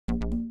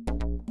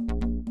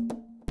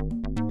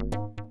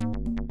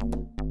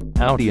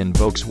Audi and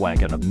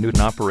Volkswagen of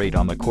Newton operate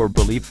on the core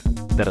belief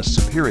that a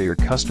superior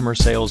customer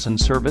sales and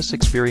service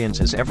experience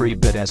is every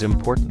bit as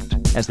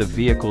important as the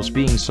vehicles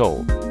being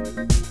sold.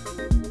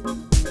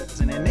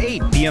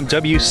 2008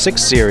 BMW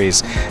 6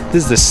 Series.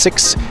 This is the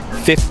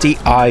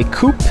 650i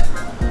Coupe.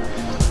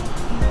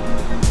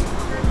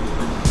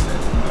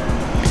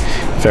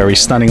 Very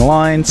stunning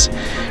lines.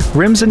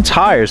 Rims and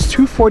tires,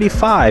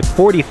 245,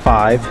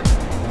 45,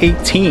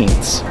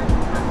 18s.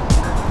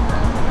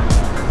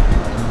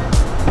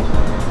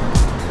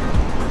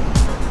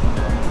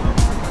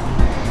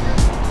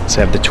 Let's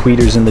have the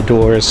tweeters in the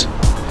doors.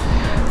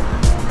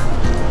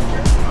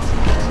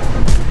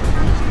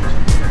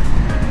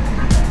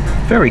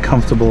 Very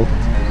comfortable,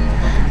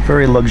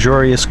 very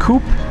luxurious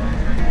coupe.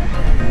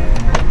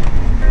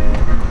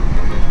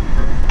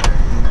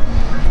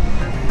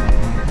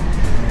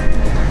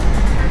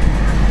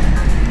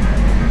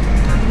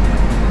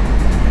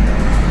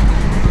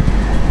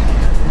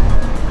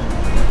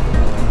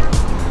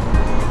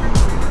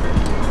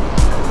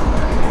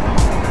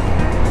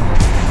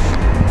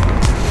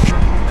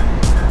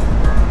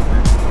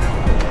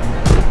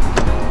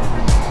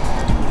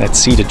 That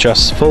seat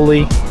adjusts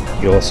fully.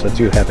 You also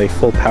do have a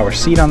full power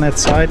seat on that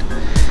side,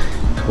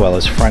 as well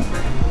as front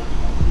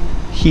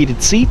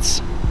heated seats.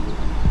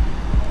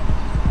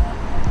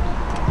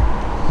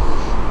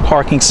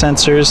 Parking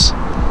sensors.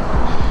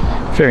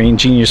 Very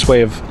ingenious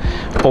way of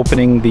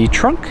opening the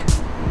trunk.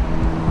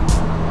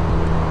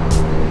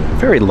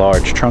 Very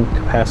large trunk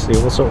capacity.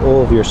 Also,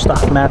 all of your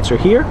stock mats are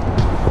here.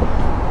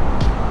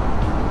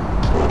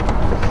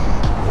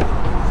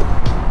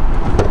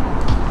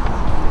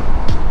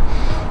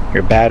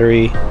 Your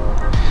battery,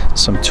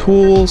 some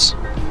tools,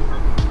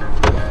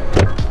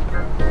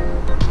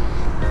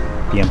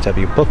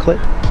 BMW booklet.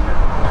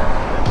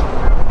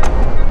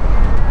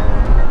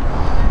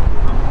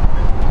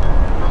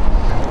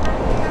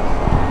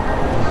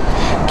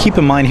 Keep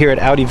in mind, here at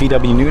Audi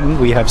VW Newton,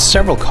 we have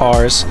several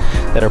cars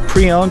that are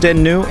pre-owned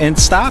and new in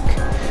stock.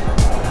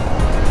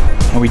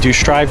 And we do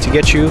strive to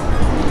get you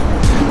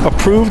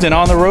approved and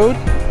on the road.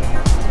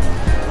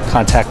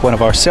 Contact one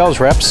of our sales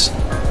reps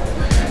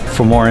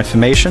for more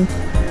information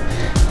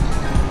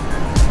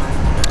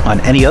on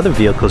any other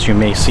vehicles you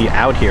may see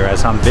out here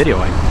as I'm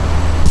videoing,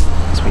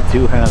 as we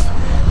do have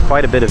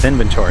quite a bit of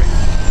inventory.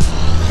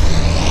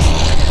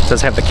 It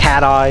does have the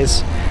cat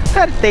eyes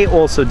that they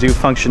also do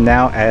function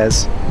now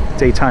as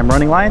daytime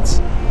running lights.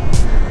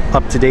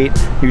 Up-to-date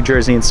New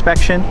Jersey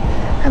inspection.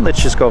 And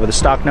let's just go over the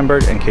stock number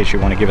in case you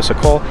want to give us a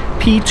call.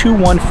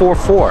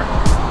 P2144.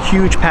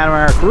 Huge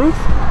panoramic roof.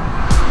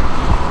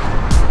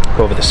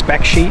 Go over the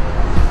spec sheet.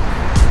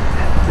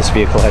 This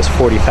vehicle has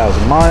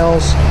 40,000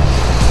 miles.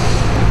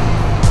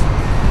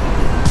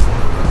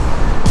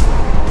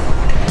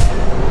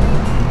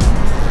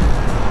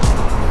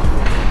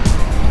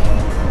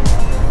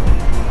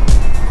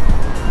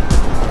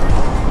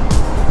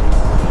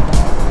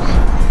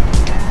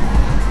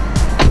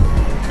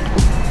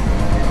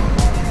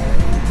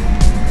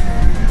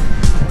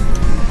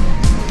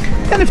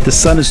 And if the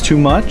sun is too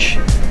much,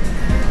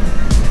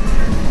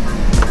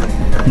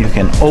 you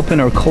can open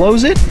or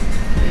close it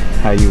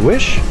how you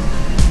wish.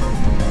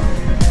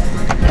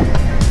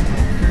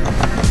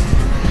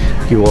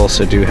 You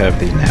also do have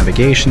the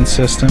navigation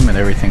system, and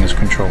everything is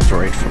controlled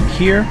right from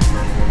here.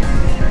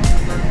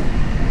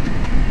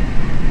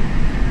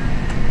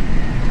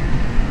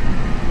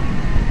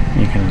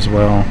 You can as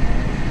well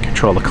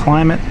control the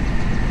climate,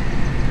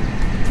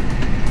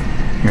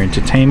 your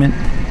entertainment.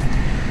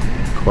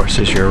 Of course,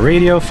 is your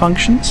radio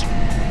functions.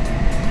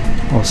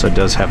 Also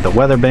does have the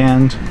weather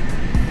band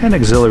and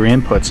auxiliary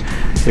inputs.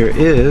 There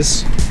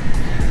is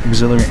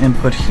auxiliary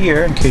input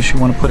here in case you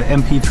want to put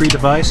an MP3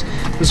 device.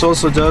 This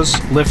also does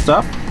lift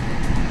up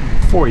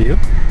for you.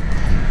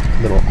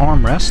 Little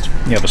armrest.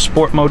 You have a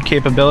sport mode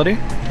capability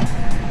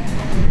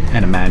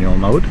and a manual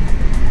mode.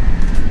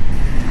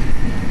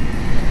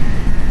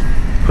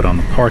 Put on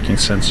the parking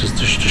sensors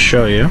just to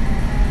show you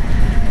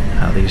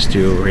how these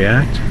do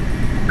react.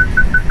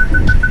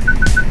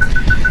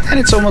 And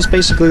it's almost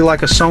basically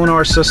like a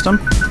sonar system,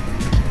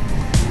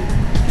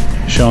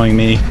 showing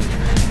me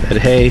that,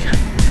 hey,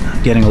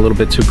 I'm getting a little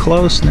bit too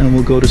close, and then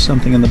we'll go to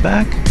something in the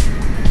back.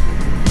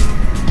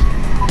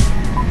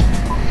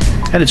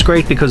 And it's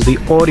great because the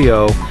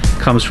audio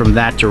comes from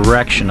that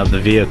direction of the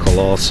vehicle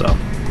also.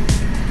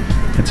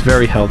 It's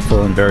very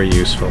helpful and very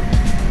useful.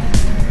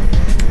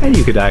 And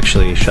you could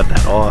actually shut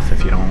that off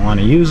if you don't want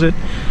to use it.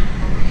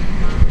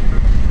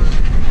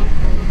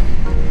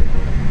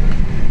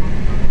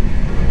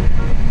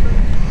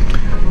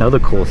 Another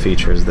cool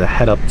feature is the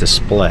head-up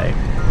display.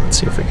 Let's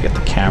see if we can get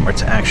the camera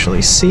to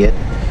actually see it.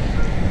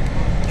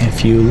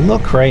 If you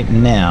look right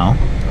now,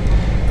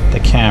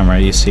 the camera,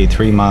 you see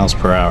 3 miles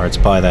per hour. It's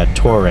by that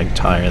Touareg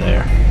tire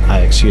there.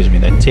 Excuse me,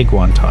 that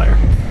Tiguan tire.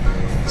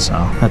 So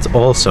that's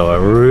also a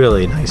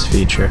really nice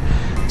feature,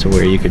 to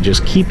where you could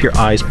just keep your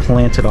eyes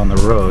planted on the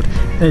road,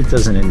 and it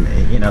doesn't,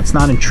 you know, it's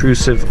not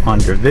intrusive on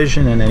your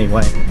vision in any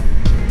way.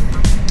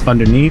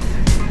 Underneath,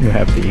 you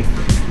have the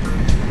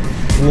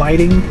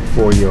lighting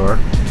for your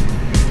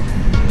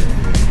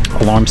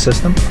alarm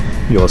system.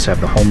 You also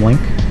have the home link.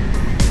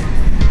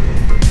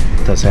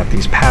 It does have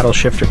these paddle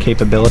shifter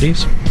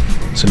capabilities.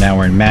 So now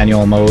we're in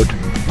manual mode.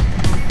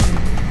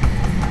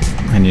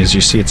 And as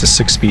you see, it's a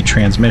 6-speed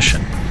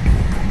transmission.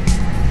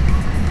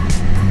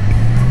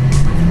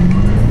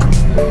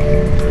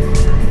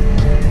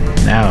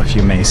 Now, if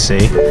you may see,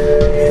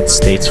 it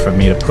states for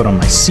me to put on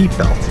my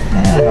seatbelt.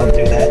 And I'll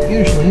do that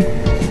usually.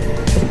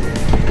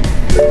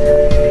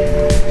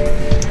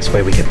 This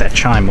way we get that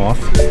chime off.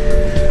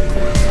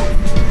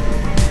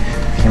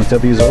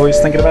 BMW is always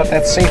thinking about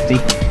that safety.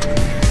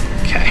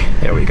 Okay,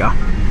 there we go.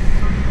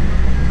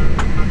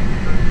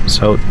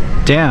 So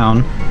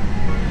down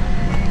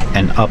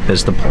and up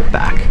is the pull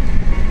back.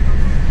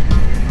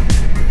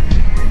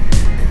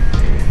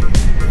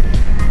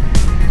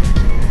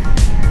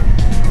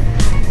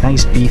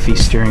 Nice beefy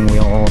steering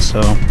wheel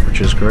also,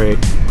 which is great.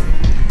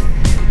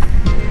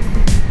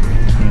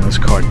 And this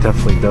car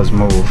definitely does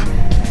move.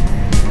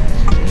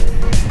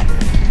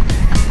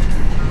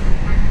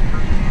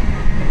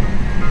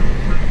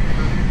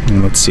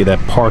 And let's see that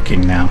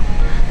parking now.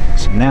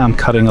 So now I'm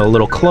cutting a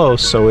little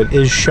close, so it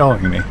is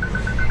showing me.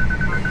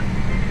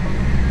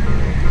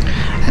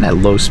 And at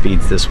low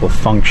speeds this will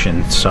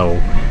function, so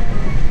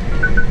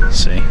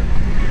see,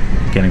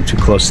 getting too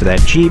close to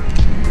that Jeep.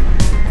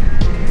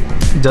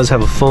 It does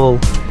have a full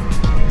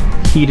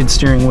heated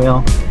steering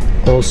wheel.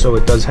 Also,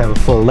 it does have a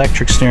full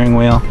electric steering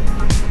wheel.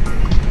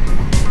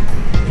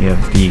 You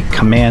have the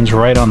commands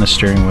right on the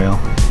steering wheel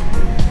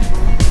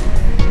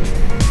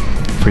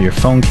for your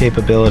phone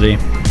capability.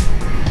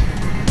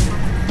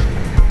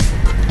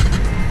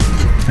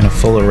 And a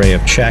full array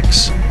of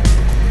checks.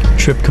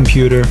 Trip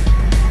computer.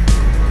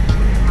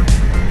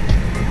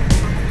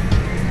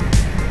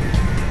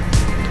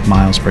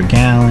 Miles per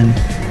gallon.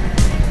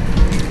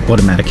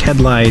 Automatic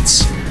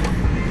headlights.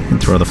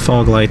 And throw the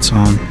fog lights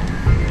on.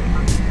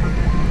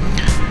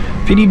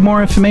 If you need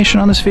more information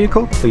on this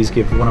vehicle, please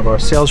give one of our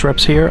sales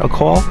reps here a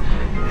call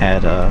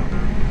at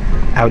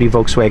Audi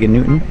VW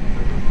Newton,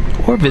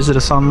 or visit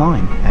us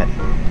online at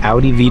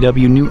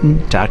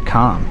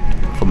audivwnewton.com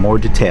for more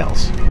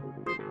details.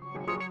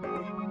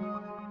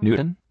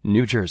 Newton,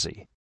 New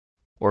Jersey.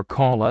 Or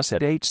call us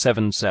at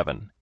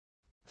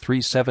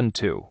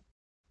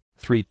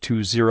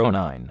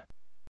 877-372-3209.